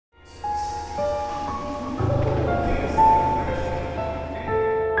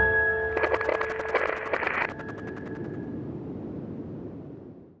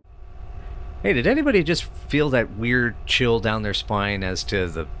Hey, did anybody just feel that weird chill down their spine as to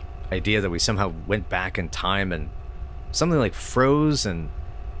the idea that we somehow went back in time and something like froze and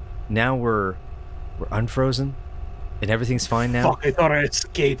now we're unfrozen and everything's fine now? Fuck, I thought I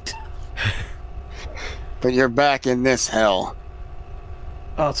escaped. But you're back in this hell.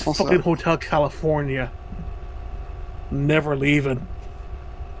 Oh, it's Also- fucking Hotel California. Never leaving.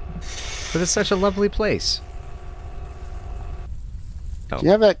 But it's such a lovely place. Do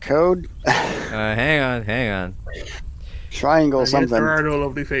you have that code? Hang on. Triangle I guess something. there are no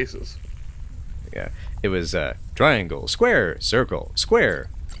lovely faces. Yeah, it was triangle, square, circle, square.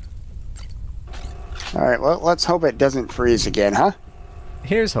 Alright, well, let's hope it doesn't freeze again, huh?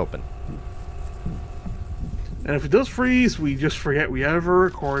 Here's hoping. And if it does freeze, we just forget we ever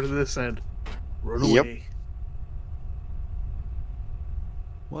recorded this and run Yep. away.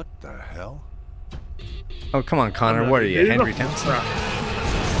 What the hell? Oh, come on, Connor. What are you, Henry Townsend?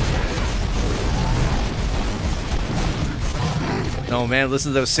 Oh, man,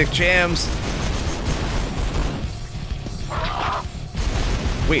 listen to those sick jams.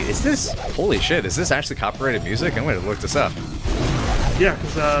 Wait, is this... Holy shit, is this actually copyrighted music? I'm going to look this up. Yeah,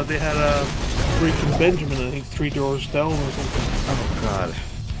 because they had a Breaking Benjamin, I think, 3 doors down or something. Oh, God.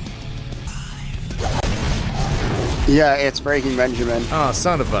 Yeah, it's Breaking Benjamin. Oh,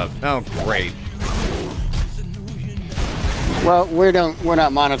 son of a... Oh, great. Well, we're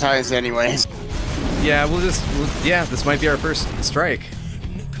not monetized anyways. Yeah, yeah, this might be our first strike.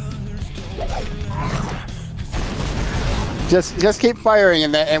 Just keep firing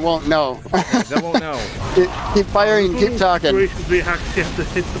and it won't know. They won't know. Keep firing and keep talking. Situations we actually have to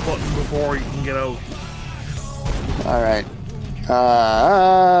hit the button before you can get out. Alright.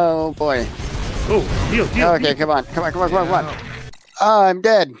 Oh boy. Oh, heal. Okay, come on. Oh, I'm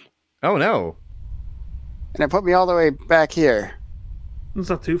dead. Oh, no. And it put me all the way back here. It's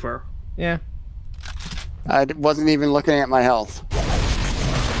not too far. Yeah. I wasn't even looking at my health.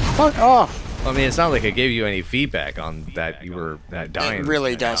 Fuck off. I mean, it's not like it gave you any feedback on that you were dying. It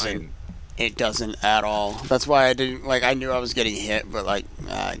really doesn't. It doesn't at all. That's why I didn't, like, I knew I was getting hit, but, like,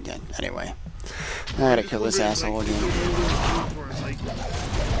 anyway. I gotta kill this asshole again. Where it's like,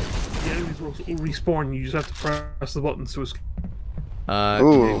 the enemies will respawn, you just have to press the buttons to escape.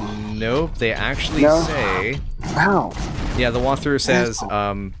 Ooh. Nope, they actually No? say... Ow. Yeah, the walkthrough says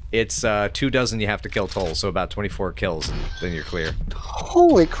it's 2 dozen you have to kill total, so about 24 kills, and then you're clear.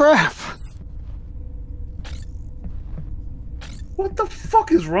 Holy crap. What the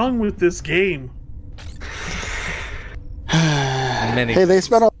fuck is wrong with this game? Many. Hey, they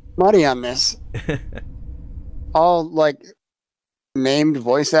spent all the money on this. All, like, named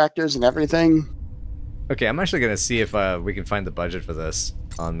voice actors and everything. Okay, I'm actually going to see if we can find the budget for this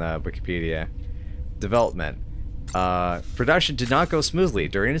on Wikipedia. Development. Production did not go smoothly.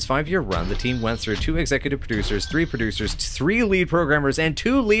 During its 5-year run, the team went through 2 executive producers, 3 lead programmers, and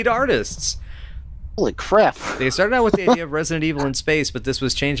 2 lead artists. Holy crap. They started out with the idea of Resident Evil in space, but this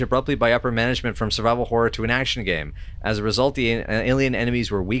was changed abruptly by upper management from survival horror to an action game. As a result, the alien enemies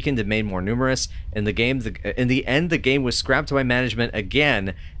were weakened and made more numerous. In the end, the game was scrapped by management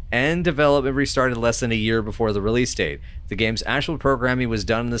again, and development restarted less than a year before the release date. The game's actual programming was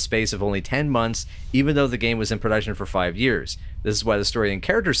done in the space of only 10 months, even though the game was in production for 5 years. This is why the story and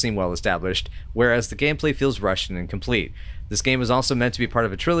characters seem well established, whereas the gameplay feels rushed and incomplete. This game was also meant to be part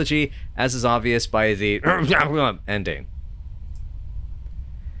of a trilogy, as is obvious by the ending.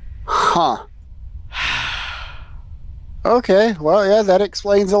 Huh. Okay, well, yeah, that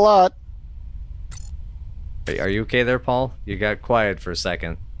explains a lot. Are you okay there, Paul? You got quiet for a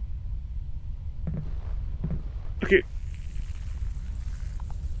second. Okay.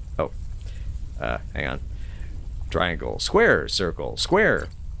 Oh. Hang on. Triangle, square, circle, square.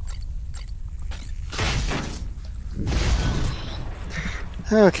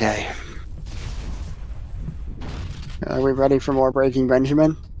 Okay. Are we ready for more Breaking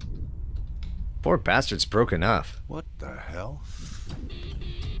Benjamin? Poor bastard's broke enough. What the hell?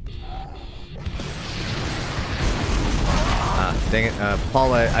 Dang it.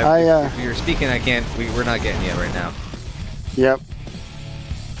 Paul, if you're speaking, I can't. We're not getting you right now. Yep.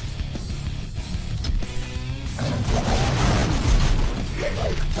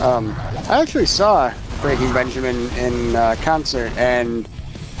 I actually saw Breaking Benjamin in concert, and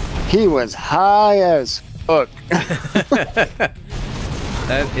he was high as fuck.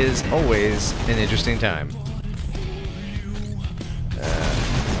 That is always an interesting time.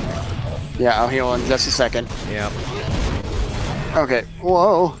 Yeah, I'll heal in just a second. Yep. Okay.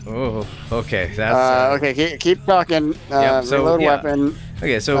 Whoa. Oh, okay. That's Okay. Keep talking. yeah, so, Reload yeah. weapon.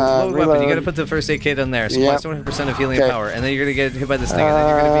 Okay, so load weapon. You reload. gotta put the first aid kit on there. So Yep. plus 100% of healing Okay. power, and then you're gonna get hit by this thing, and then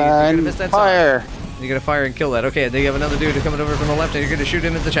you're gonna miss that fire. You're gonna fire and kill that. Okay, and then you have another dude coming over from the left, and you're gonna shoot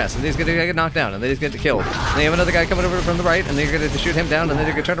him in the chest, and he's gonna get knocked down, and then he's gonna get killed. And then you have another guy coming over from the right, and then you're gonna shoot him down, and then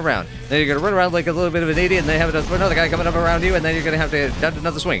you're gonna turn around. Then you're gonna run around like a little bit of an idiot, and then have another guy coming up around you, and then you're gonna have to do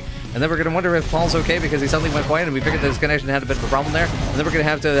another swing. And then we're gonna wonder if Paul's okay because he suddenly went quiet, and we figured this connection had a bit of a problem there. And then we're gonna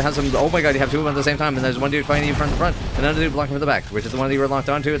have to have some. Oh my God, you have two of them at the same time, and there's one dude fighting you from the front, and another dude blocking from the back, which is the one that you were locked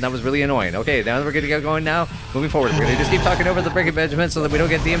onto, and that was really annoying. Okay, now we're gonna get going now. Moving forward, we're gonna just keep talking over the Breaking Benjamin so that we don't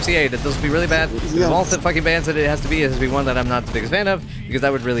get DMCA'd. That this will be really bad. Yes. Of all the fucking bands that it has to be one that I'm not the biggest fan of, because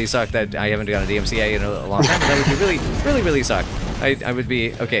that would really suck that I haven't gotten a DMCA in a long time, and that would be really, really suck. I would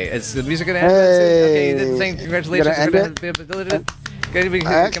be, okay, is the music gonna end? Okay, you did the same, congratulations. I actually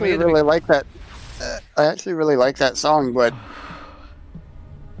really like that. I actually really like that song, but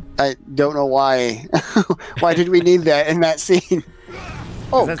I don't know why. Why did we need that in that scene?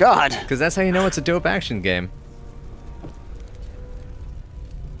 Oh, God. Because that's how you know it's a dope action game.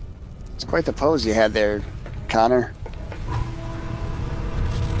 It's quite the pose you had there, Connor.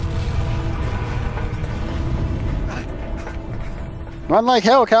 Run like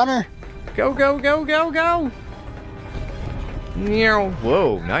hell, Connor. Go, go, go, go, go!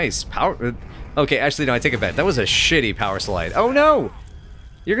 Whoa, nice. Power. Okay, actually, no, I take it back. That was a shitty power slide. Oh, no!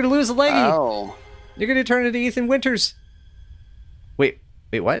 You're gonna lose a leggy! Oh. You're gonna turn into Ethan Winters! Wait,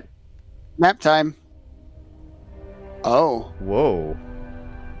 what? Nap time. Oh. Whoa.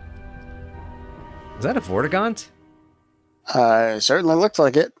 Is that a Vortigaunt? Certainly looks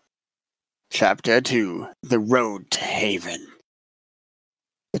like it. Chapter 2. The Road to Haven.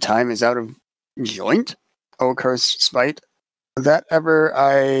 The time is out of joint, O cursed spite, that ever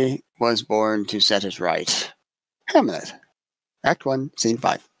I was born to set it right. Hamlet. Act 1, Scene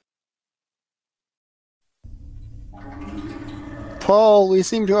 5. Paul, we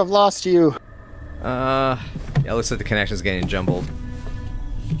seem to have lost you. Yeah, looks like the connection's getting jumbled.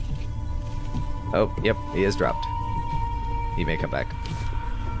 Oh, yep, he is dropped. He may come back.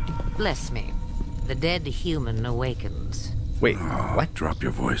 Bless me. The dead human awakens. Wait, Oh, what? Drop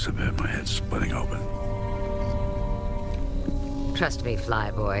your voice a bit. My head's splitting open. Trust me,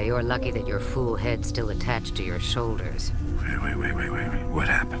 Flyboy, you're lucky that your fool head's still attached to your shoulders. Wait. What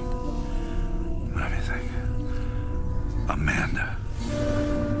happened? Let me think. Amanda.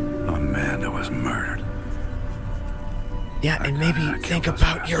 Amanda was murdered. Yeah, and maybe I think killed those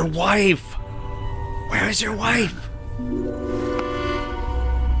about your bastards. wife! Where's your wife?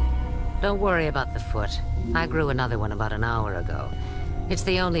 Don't worry about the foot. I grew another one about an hour ago. It's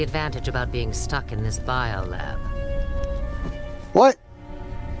the only advantage about being stuck in this bio lab. What?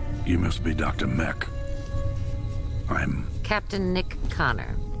 You must be Dr. Mech. I'm Captain Nick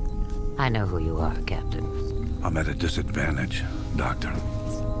Connor. I know who you are, Captain. at a disadvantage, Doctor.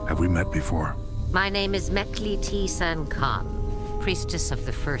 Have we met before? My name is Mekli T. San Khan, Priestess of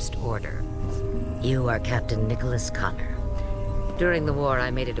the First Order. You are Captain Nicholas Connor. During the war,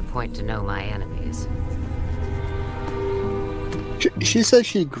 I made it a point to know my enemies. She said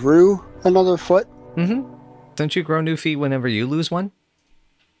she grew another foot? Mm-hmm. Don't you grow new feet whenever you lose one?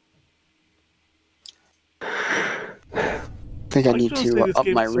 I think I need just say to this up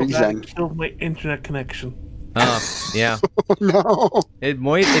game my so bad regen. it killed my internet connection. Oh, yeah. No. It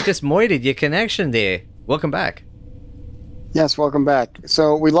just moited your connection there. Welcome back. Yes, welcome back.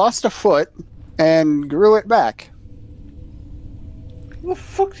 So we lost a foot and grew it back. How the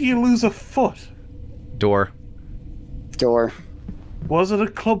fuck do you lose a foot? Door. Door. Was it a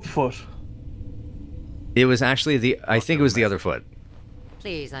club foot? It was actually I think it was the other foot.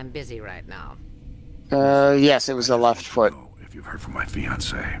 Please, I'm busy right now. Yes, it was the left foot. Oh, if you've heard from my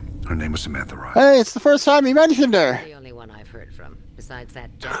fiancée. Her name was Samantha Ryan. Hey, it's the first time you mentioned her. The only one I've heard from, besides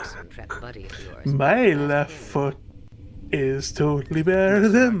that Jackson Trek buddy of yours. My left foot is totally better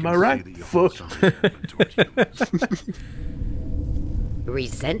than my right foot.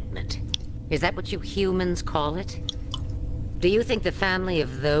 Resentment? Is that what you humans call it? Do you think the family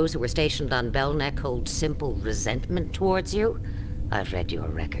of those who were stationed on Belknap hold simple resentment towards you? I've read your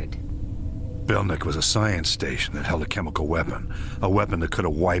record. Belknap was a science station that held a chemical weapon. A weapon that could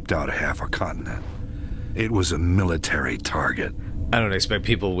have wiped out half a continent. It was a military target. I don't expect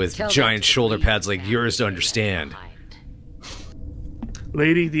people with Tell giant that to shoulder the pads like yours to family understand. behind.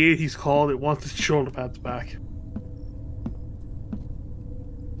 Lady, the 80s called, it wants its shoulder pads back.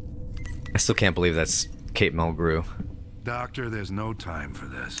 I still can't believe that's Kate Mulgrew. Doctor, there's no time for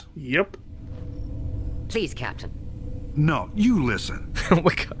this. Yep. Please, Captain. No, you listen. Oh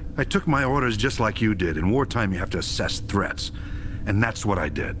my god. I took my orders just like you did. In wartime, you have to assess threats. and that's what I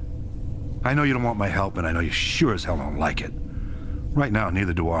did. I know you don't want my help, and I know you sure as hell don't like it. Right now,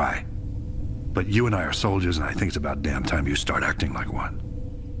 neither do I. But you and I are soldiers, and I think it's about damn time you start acting like one.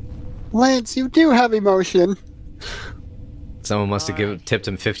 Lance, you do have emotion. Someone must have tipped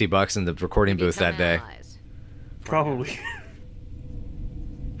him $50 in the recording booth that day. Probably.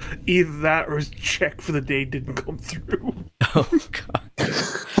 Either that or his check for the day didn't come through. Oh, God.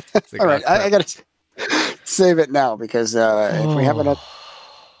 All right, I gotta save it now because if we have another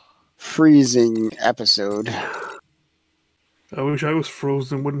freezing episode. I wish I was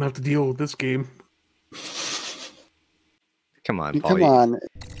frozen and wouldn't have to deal with this game. Come on, Paul. Come on.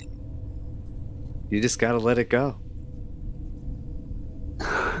 You just gotta let it go.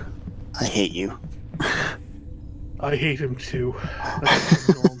 I hate you. I hate him too. That's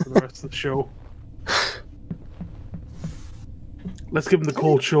what's going on for the rest of the show. Let's give him the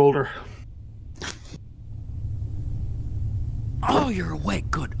cold shoulder. Oh, you're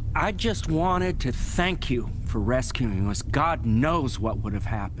awake. Good. I just wanted to thank you for rescuing us. God knows what would have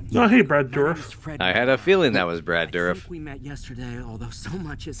happened. Oh, hey, Brad Dourif. I had a feeling that was Brad Dourif. I think we met yesterday, although so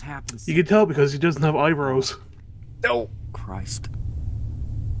much has happened. You can tell because he doesn't have eyebrows. No. Christ.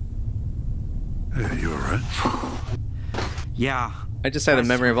 Hey, you alright? Yeah. I just had a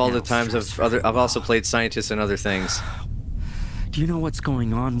memory of all the times I've also played scientists and other things. Do you know what's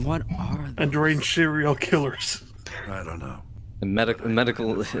going on? What are they? And deranged serial killers. I don't know. And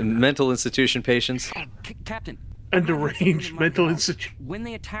mental institution patients. Captain. And deranged mental institution When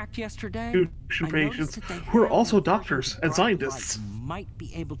they attacked yesterday, patients who are also doctors and scientists. Might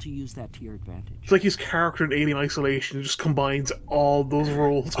be able to use that to your advantage. It's like his character in Alien Isolation just combines all those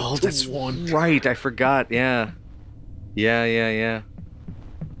roles into one. Right, I forgot, yeah. Yeah.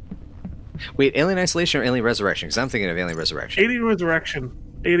 Wait, Alien Isolation or Alien Resurrection? Because I'm thinking of Alien Resurrection. Alien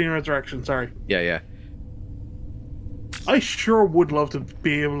Resurrection, sorry. Yeah. I sure would love to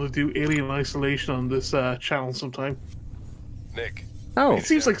be able to do Alien Isolation on this channel sometime. Nick. Oh. It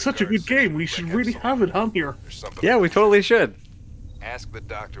seems like such a good game. We should really have it on here. Yeah, we totally should. Ask the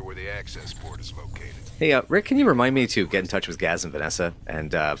doctor where the access port is located. Hey, Rick, can you remind me to get in touch with Gaz and Vanessa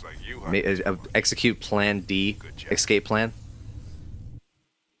and execute Plan D, escape plan?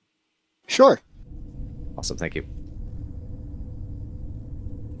 Sure. Awesome, thank you.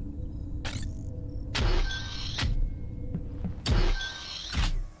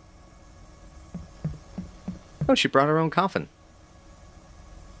 Oh, she brought her own coffin.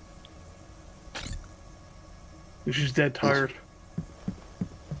 She's dead tired.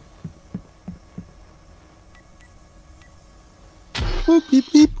 Boop,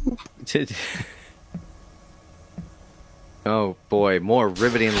 beep, beep, boop. Oh boy, more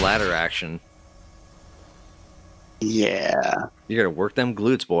riveting ladder action. Yeah. You gotta work them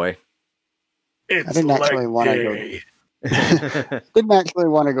glutes, boy. It's I didn't actually want to go. Didn't actually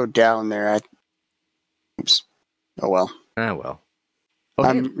want to go down there. Oops. Oh well. Ah well. Oh,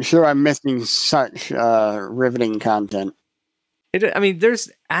 I'm sure I'm missing such riveting content. I mean, there's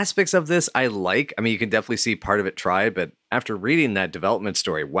aspects of this I like. I mean, you can definitely see part of it tried, but after reading that development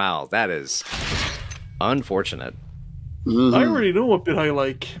story, wow, that is unfortunate. Mm-hmm. I already know what bit I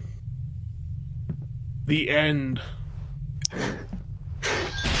like. The end.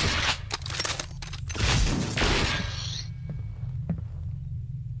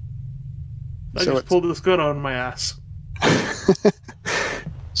 I just pulled this gun out of my ass.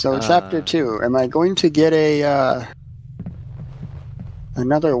 So chapter 2, am I going to get a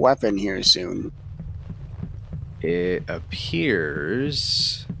another weapon here soon? It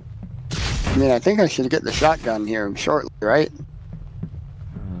appears... I mean, I think I should get the shotgun here shortly, right?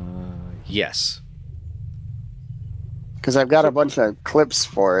 Yes. Because I've got a bunch of clips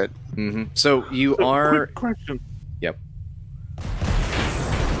for it. Mm-hmm. So you are... Quick question. Yep.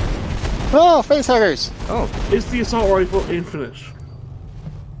 Oh, facehuggers! Oh. Is the assault rifle infinite?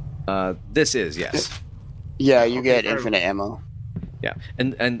 This is, yes. Yeah, you get infinite ammo. Yeah,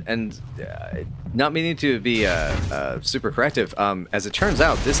 and not meaning to be super corrective, as it turns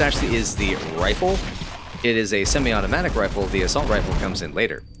out, this actually is the rifle. It is a semi-automatic rifle. The assault rifle comes in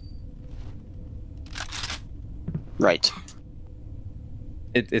later. Right.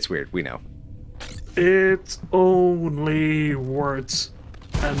 It's weird, we know. It's only words.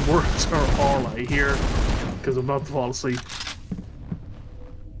 And words are all I hear, because I'm about to fall asleep.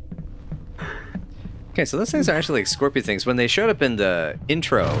 Okay, so those things are actually like scorpion things. When they showed up in the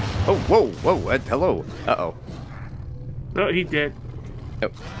intro... Oh, whoa, hello. Uh-oh. No, he did. Oh,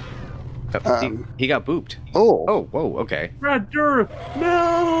 he got booped. Oh. Oh, whoa, okay. Brad Dourif,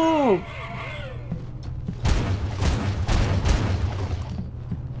 no!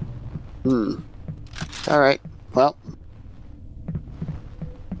 Alright, well.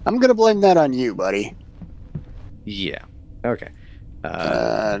 I'm gonna blame that on you, buddy. Yeah. Okay.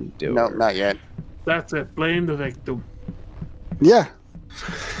 No, not yet. That's it. Blame the victim. Yeah.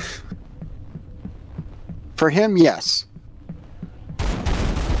 For him, yes.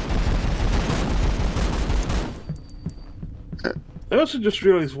 I also just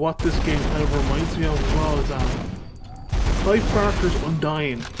realized what this game kind of reminds me of as well is Clive Barker's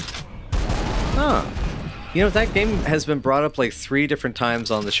Undying. Huh. You know, that game has been brought up like 3 different times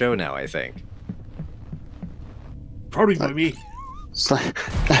on the show now, I think. Probably by me. It's like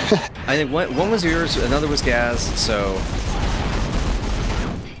I think one was yours, another was Gaz, so...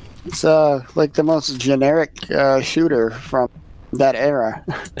 it's like the most generic shooter from that era.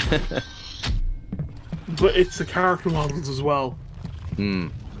 But it's the character models as well. Hmm.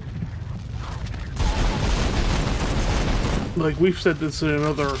 Like, we've said this in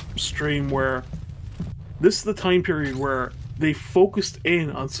another stream where this is the time period where they focused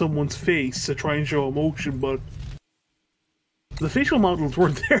in on someone's face to try and show emotion, but the facial models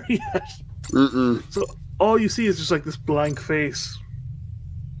weren't there yet. So all you see is just like this blank face.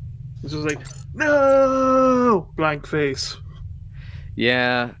 It's just like, no! Blank face.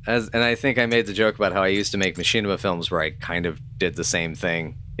 Yeah, and I think I made the joke about how I used to make machinima films where I kind of did the same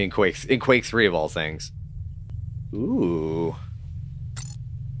thing in Quake 3 of all things. Ooh.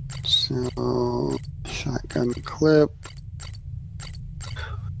 So, shotgun clip.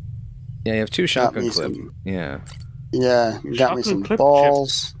 Yeah, you have 2 shotgun clip. Some, yeah. Yeah, got me some clip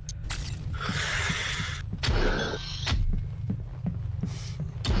balls.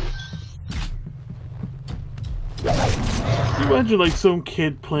 You imagine like some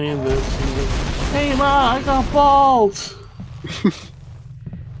kid playing this and like, hey ma, I got balls!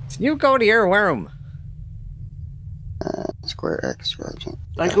 You go to your room. Square X, right?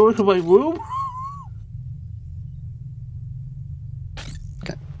 I go into my room?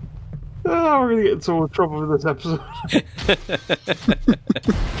 Okay. Oh, we're gonna get in so much trouble with this episode.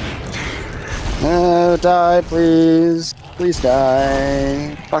 Die, please. Please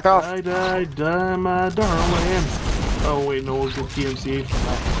die. Fuck off. Die, my darling. Oh, wait, no, we'll get DMCA from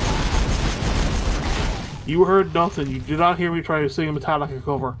that. You heard nothing. You did not hear me try to sing a Metallica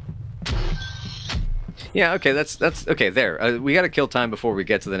cover. Yeah, okay, that's okay. There, we got to kill time before we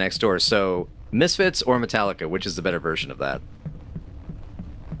get to the next door. So, Misfits or Metallica, which is the better version of that,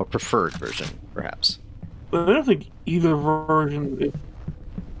 or preferred version, perhaps? I don't think either version.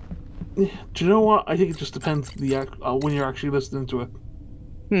 Do you know what? I think it just depends when you're actually listening to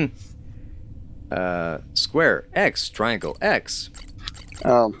it. Square X, triangle X.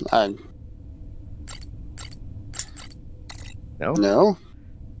 Oh, No. no.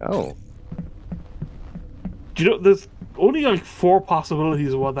 Oh. Do you know there's only like 4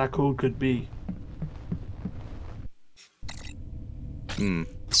 possibilities of what that code could be?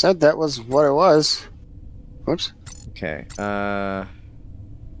 Said that was what it was. Whoops. Okay.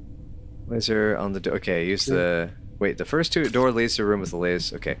 Laser on the door. Okay, use the... Wait, the first door leads to a room with the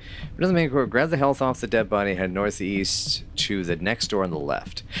laser. Okay. Another main core. Grab the health off the dead body, head northeast to the next door on the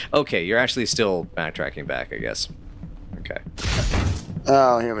left. Okay, you're actually still backtracking back, I guess. Okay.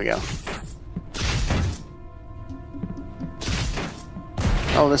 Oh, here we go.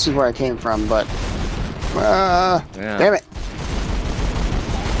 Oh, this is where I came from, but... Yeah. Damn it.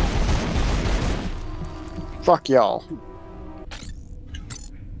 Fuck y'all.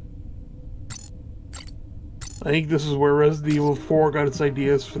 I think this is where Resident Evil 4 got its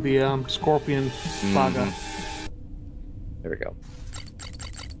ideas for the Scorpion saga. There we go.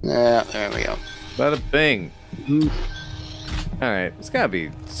 Yeah, there we go. Bada bing. Alright, there's gotta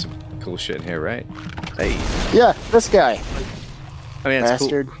be some cool shit in here, right? Hey. Yeah, this guy. I mean, it's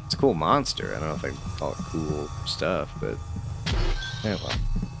Bastard. cool. It's a cool monster. I don't know if I can call it cool stuff, but... Yeah, well.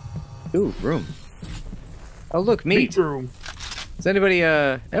 Ooh, room. Oh, look, meat. room. Is anybody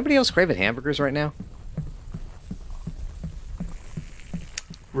else craving hamburgers right now?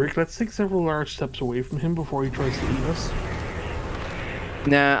 Rick, let's take several large steps away from him before he tries to eat us.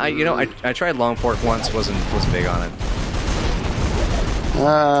 Nah, I tried long pork once, wasn't big on it.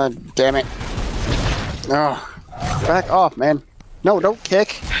 Damn it. Oh, back off, man. No, don't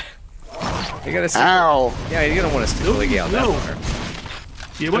kick. You gotta. Ow. Yeah, you don't want to stick the out that far.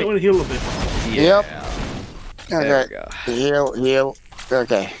 You might want to heal a bit. Yeah. Yep. There Okay. we go. Heal.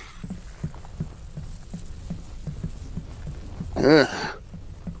 Okay. Ugh.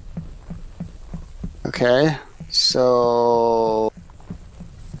 Okay. So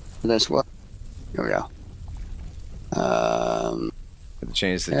this what? Here we go. Had to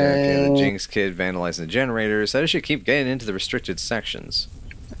change the Jinx kid vandalizing the generators. I should keep getting into the restricted sections.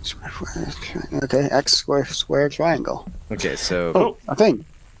 Okay, X square triangle. Okay, so Oh, A thing.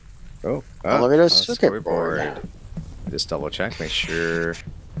 Oh, look at this circuit board. Just double check, make sure.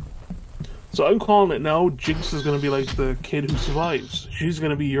 So I'm calling it now. Jinx is going to be like the kid who survives. She's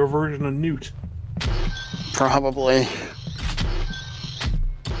going to be your version of Newt. Probably.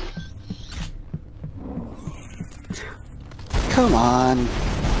 Come on.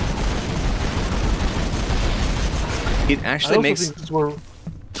 It actually makes... Think this is where...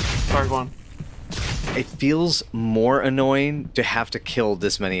 Sorry, go on. It feels more annoying to have to kill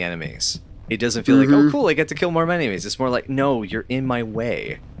this many enemies. It doesn't feel like, oh cool, I get to kill more enemies. It's more like, no, you're in my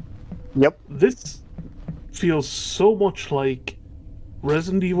way. Yep. This feels so much like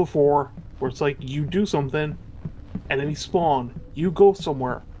Resident Evil 4, where it's like you do something, enemies spawn. You go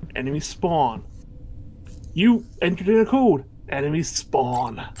somewhere, enemies spawn. You entered in a code, enemies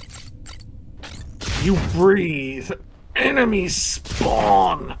spawn. You breathe, enemies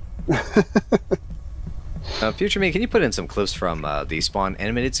spawn. Future me, can you put in some clips from the Spawn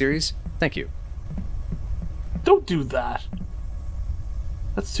animated series? Thank you. Don't do that.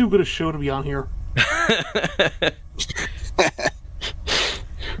 That's too good a show to be on here.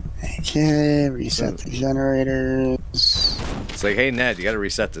 Okay, reset the generators. It's like, hey Ned, you gotta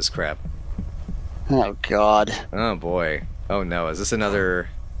reset this crap. Oh god. Oh boy. Oh no, is this another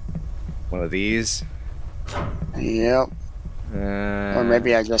one of these? Yep. Or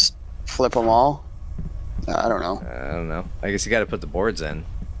maybe I just flip them all. I don't know. I don't know. I guess you gotta put the boards in.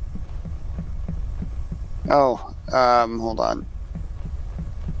 Oh, hold on.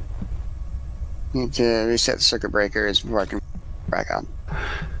 Need to reset the circuit breakers before I can back on.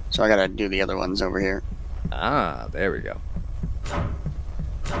 So I gotta do the other ones over here. Ah, there we go.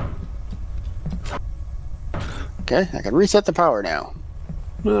 Okay, I can reset the power now.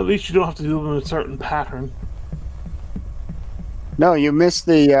 Well, at least you don't have to do them in a certain pattern. No, you missed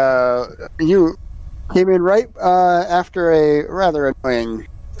the, you came in right after a rather annoying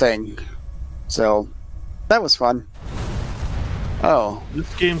thing. So, that was fun. Oh.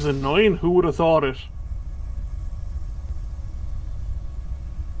 This game's annoying? Who would have thought it?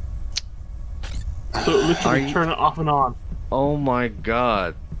 So it literally turn it off and on. Oh my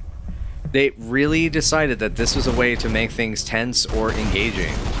god. They really decided that this was a way to make things tense or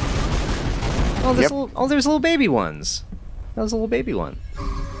engaging. Oh, there's little baby ones. That was a little baby one.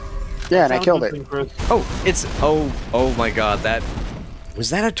 Yeah, and I killed it. Oh, it's... Oh my god, that... Was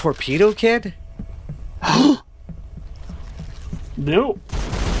that a torpedo kid? Nope.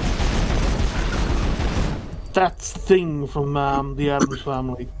 That's Thing from the Addams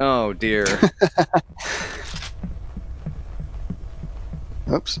Family. Oh dear.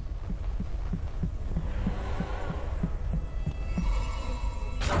 Oops.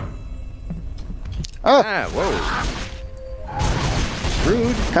 Oh. Ah, whoa.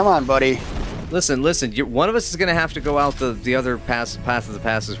 Rude. Come on, buddy. Listen. One of us is gonna have to go out the other path of the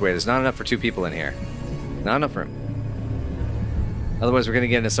passageway. There's not enough for two people in here. Not enough room. Otherwise, we're gonna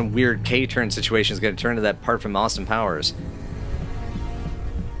get into some weird K-turn situation. It's gonna turn into that part from Austin Powers.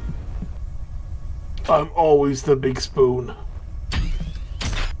 I'm always the big spoon.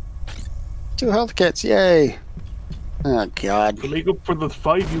 2 health kits, yay! Oh god. To make up for the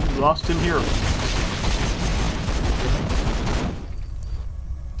 5 you lost in here.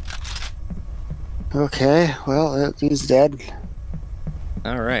 Okay, well, he's dead.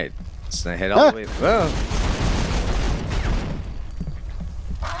 Alright. So I head all the way... Whoa!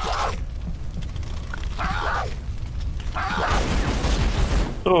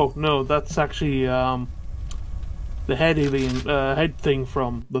 Oh, no, that's actually, the head alien, head thing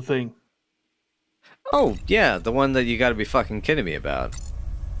from The Thing. Oh, yeah, the one that you gotta be fucking kidding me about.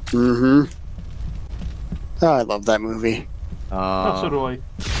 Mm-hmm. Oh, I love that movie. So do I.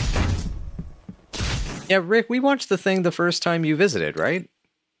 Yeah, Rick, we watched The Thing the first time you visited, right?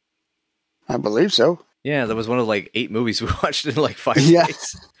 I believe so. Yeah, that was one of like 8 movies we watched in like 5 Yeah.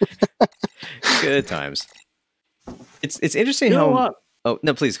 days. Good times. It's interesting You how... know what? Oh,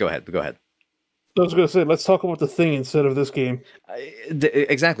 no, please go ahead. Go ahead. I was going to say, let's talk about The Thing instead of this game.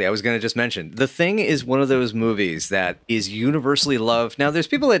 Exactly. I was going to just mention. The Thing is one of those movies that is universally loved. Now, there's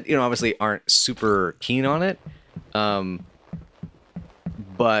people that, obviously aren't super keen on it.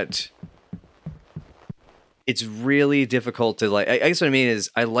 But it's really difficult to like... I guess what I mean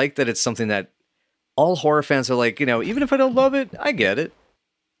is I like that it's something that all horror fans are like, even if I don't love it, I get it.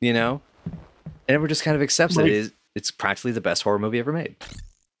 And everyone just kind of accepts it. It's practically the best horror movie ever made.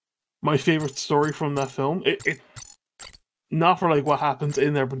 My favorite story from that film, it not for like what happens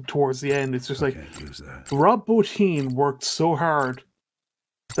in there, but towards the end, it's just like Rob Bottin worked so hard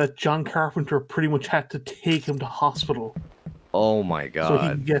that John Carpenter pretty much had to take him to hospital. Oh my god! So he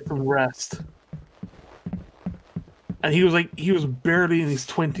could get some rest. And he was barely in his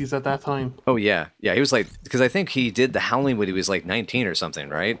 20s at that time. Oh yeah, yeah. He was like, because I think he did The Howling when he was like 19 or something,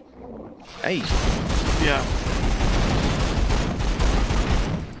 right? Hey. Yeah.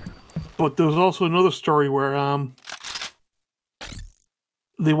 But there was also another story where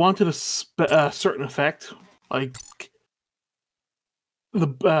they wanted a certain effect, like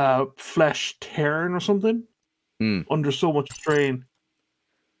the flesh tearing or something under so much strain,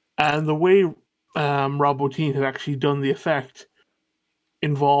 and the way Rob Bottin had actually done the effect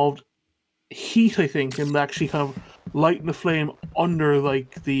involved heat, I think, and actually kind of lighting the flame under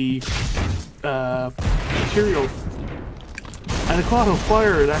like the material, and it caught on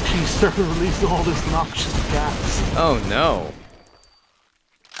fire. It actually started releasing all this noxious gas. Oh no.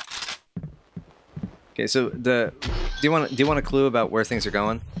 Okay, so do you want a clue about where things are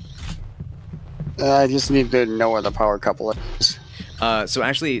going? I just need to know where the power couple is. So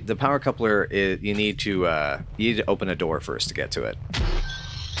actually, the power coupler is, you need to open a door first to get to it.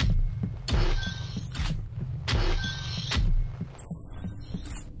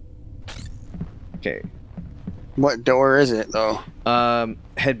 Okay. What door is it, though?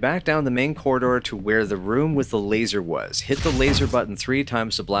 Head back down the main corridor to where the room with the laser was. Hit the laser button 3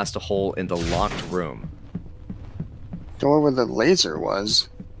 times to blast a hole in the locked room. Door where the laser was?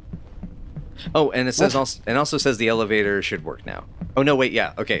 Oh, and it says also says the elevator should work now. Oh no, wait,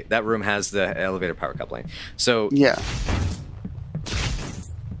 yeah, okay, that room has the elevator power coupling. So yeah,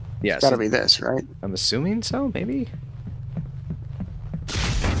 it's gotta be this, right? I'm assuming so, maybe.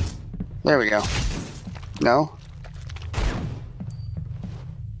 There we go. No.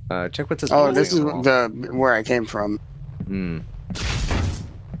 Check what this. Oh, this is where I came from.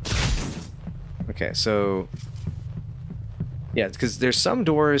 Okay, so yeah, because there's some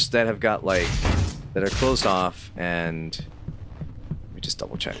doors that have got like that are closed off, and let me just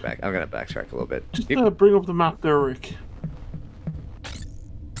double check back. I'm gonna backtrack a little bit. Just bring up the map there, Rick.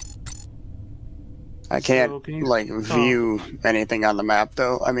 I can't like view anything on the map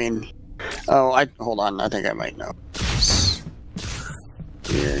though. I mean, hold on. I think I might know.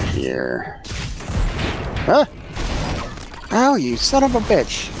 Here. Huh? Oh, you son of a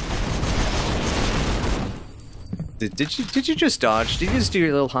bitch! Did you just dodge? Did you just do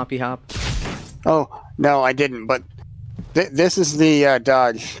your little hoppy hop? Oh no, I didn't. But this is the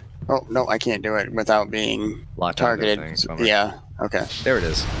dodge. Oh no, I can't do it without being locked targeted. Yeah. Okay. There it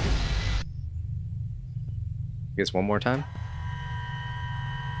is. I guess one more time.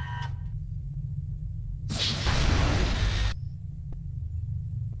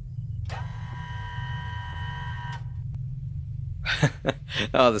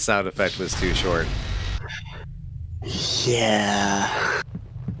 Oh, the sound effect was too short. Yeah.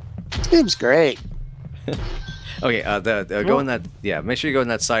 Seems great. Okay, go in that. Yeah, make sure you go in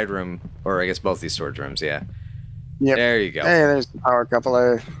that side room, or I guess both these storage rooms. Yeah. Yep. There you go. Hey, there's the power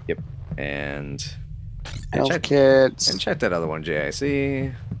coupler. Yep. And health kits. And check that other one,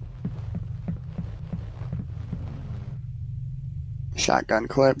 JIC. Shotgun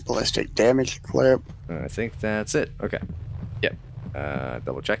clip, ballistic damage clip. I think that's it. Okay. Yep.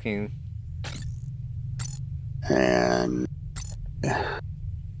 Double checking. And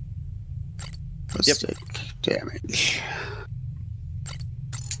ballistic damage.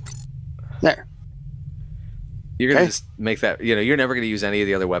 There. You're gonna just make that. You know, you're never gonna use any of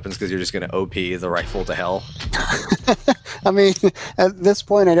the other weapons because you're just gonna OP the rifle to hell. I mean, at this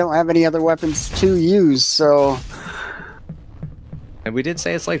point, I don't have any other weapons to use, so. And we did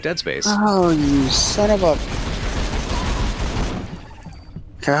say it's like Dead Space. Oh, you son of a.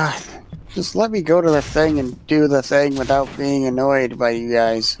 God. Just let me go to the thing and do the thing without being annoyed by you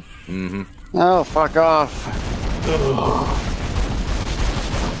guys. Mm-hmm. Oh, fuck off. Ugh.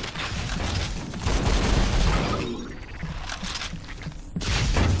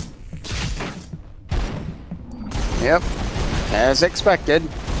 Yep. As expected.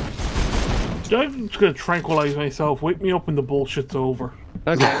 I'm just gonna tranquilize myself. Wake me up when the bullshit's over.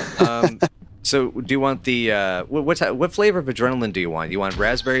 Okay. So, do you want the what flavor of adrenaline do you want? You want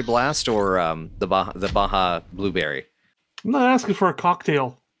raspberry blast or the Baja blueberry? I'm not asking for a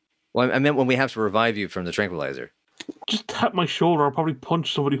cocktail. Well, I meant when we have to revive you from the tranquilizer. Just tap my shoulder. I'll probably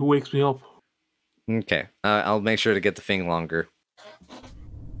punch somebody who wakes me up. Okay. I'll make sure to get the thing longer.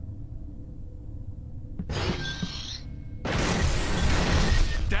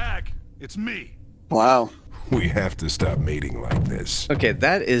 Dag, it's me. Wow. We have to stop mating like this. Okay,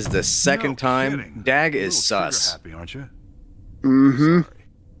 that is the second time. Kidding. Dag is sus. Happy, aren't you? Mm-hmm. Sorry.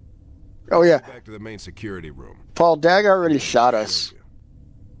 Oh, yeah. Back to the main security room. Paul, Dag already shot us.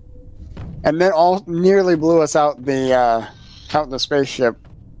 And then nearly blew us out the spaceship.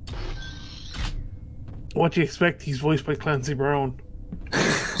 What do you expect? He's voiced by Clancy Brown.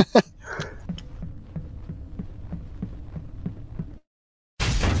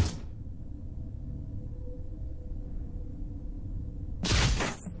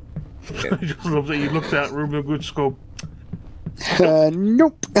 I just love that you looked at room with a good scope.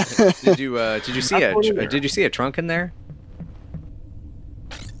 Nope. Did you see a trunk in there?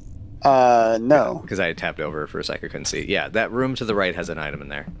 No. Because I had tapped over for a second, I couldn't see. Yeah, that room to the right has an item in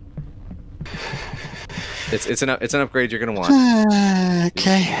there. It's an upgrade you're gonna want.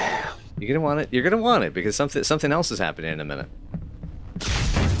 Okay. You're gonna want it. You're gonna want it because something else is happening in a minute.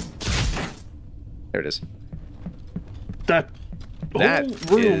 There it is. That That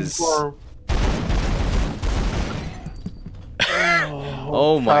room is. for...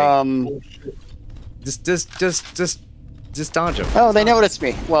 Oh my! bullshit. Just dodge him. Oh, they noticed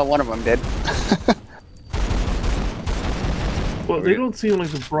me. Well, one of them did. Well, they don't seem like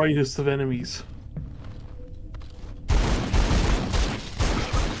the brightest of enemies.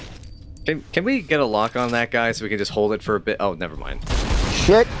 Can we get a lock on that guy so we can just hold it for a bit? Oh, never mind.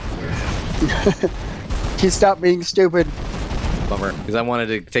 Shit. He stopped being stupid. Bummer, because I wanted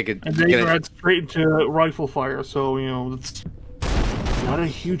to take it. And they got straight into rifle fire, so, you know, it's not a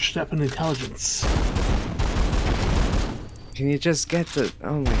huge step in intelligence. Can you just get the?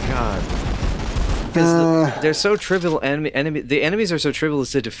 Oh my god! Because they're so trivial. The enemies are so trivial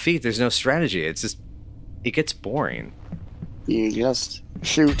to defeat. There's no strategy. It's just, it gets boring. You just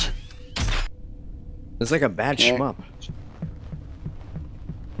shoot. It's like a bad shmup.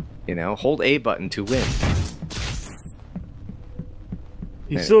 You know, hold A button to win.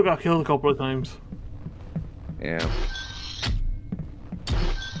 He still got killed a couple of times. Yeah.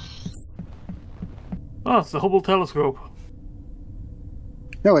 Oh, it's the Hubble telescope.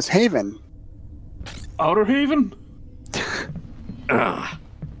 No, it's Haven. Outer Haven? Ugh.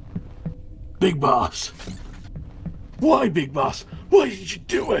 Big Boss. Why, Big Boss? Why did you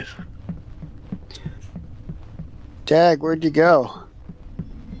do it? Dag, where'd you go?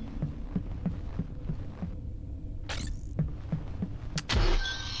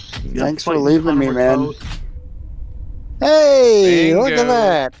 Thanks for leaving me, man. Hey, look at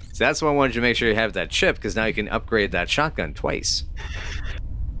that. So that's why I wanted you to make sure you have that chip, because now you can upgrade that shotgun twice.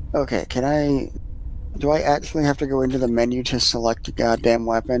 Okay, do I actually have to go into the menu to select a goddamn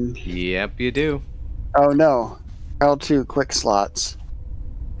weapon? Yep, you do. Oh no. L2 quick slots.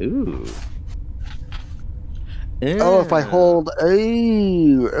 Ooh. Oh, if I hold...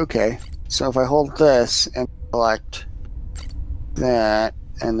 Ooh, okay. So if I hold this and select that,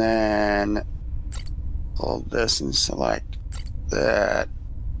 and then hold this and select that.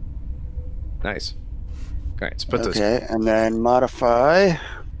 Nice. Alright, let's put this. Okay, and then modify.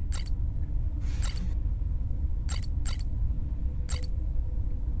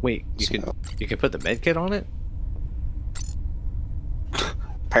 Wait, you can put the med kit on it?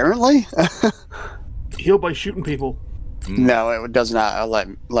 Apparently? Heal by shooting people. No, it does not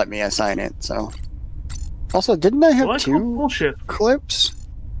let me assign it, so. Also, didn't I have Well, two bullshit. clips?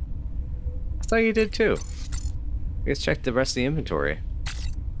 I thought you did too. I guess check the rest of the inventory.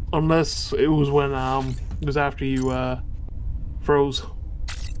 Unless it was when it was after you froze.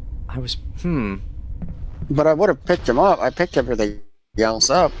 I was But I would have picked them up. I picked everything else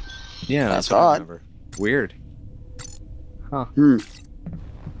up. Yeah, that's what I remember. Weird. Huh.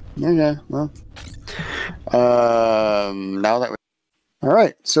 Okay, well. Now that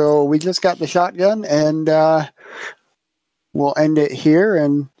Alright, so we just got the shotgun, and we'll end it here,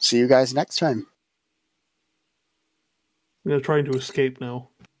 and see you guys next time. I'm trying to escape now.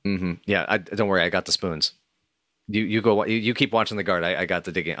 Yeah, don't worry, I got the spoons. You keep watching the guard. I got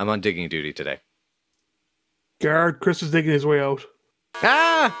the digging. I'm on digging duty today. Guard, Chris is digging his way out.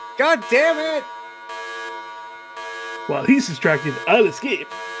 Ah! God damn it! While he's distracted, I'll escape.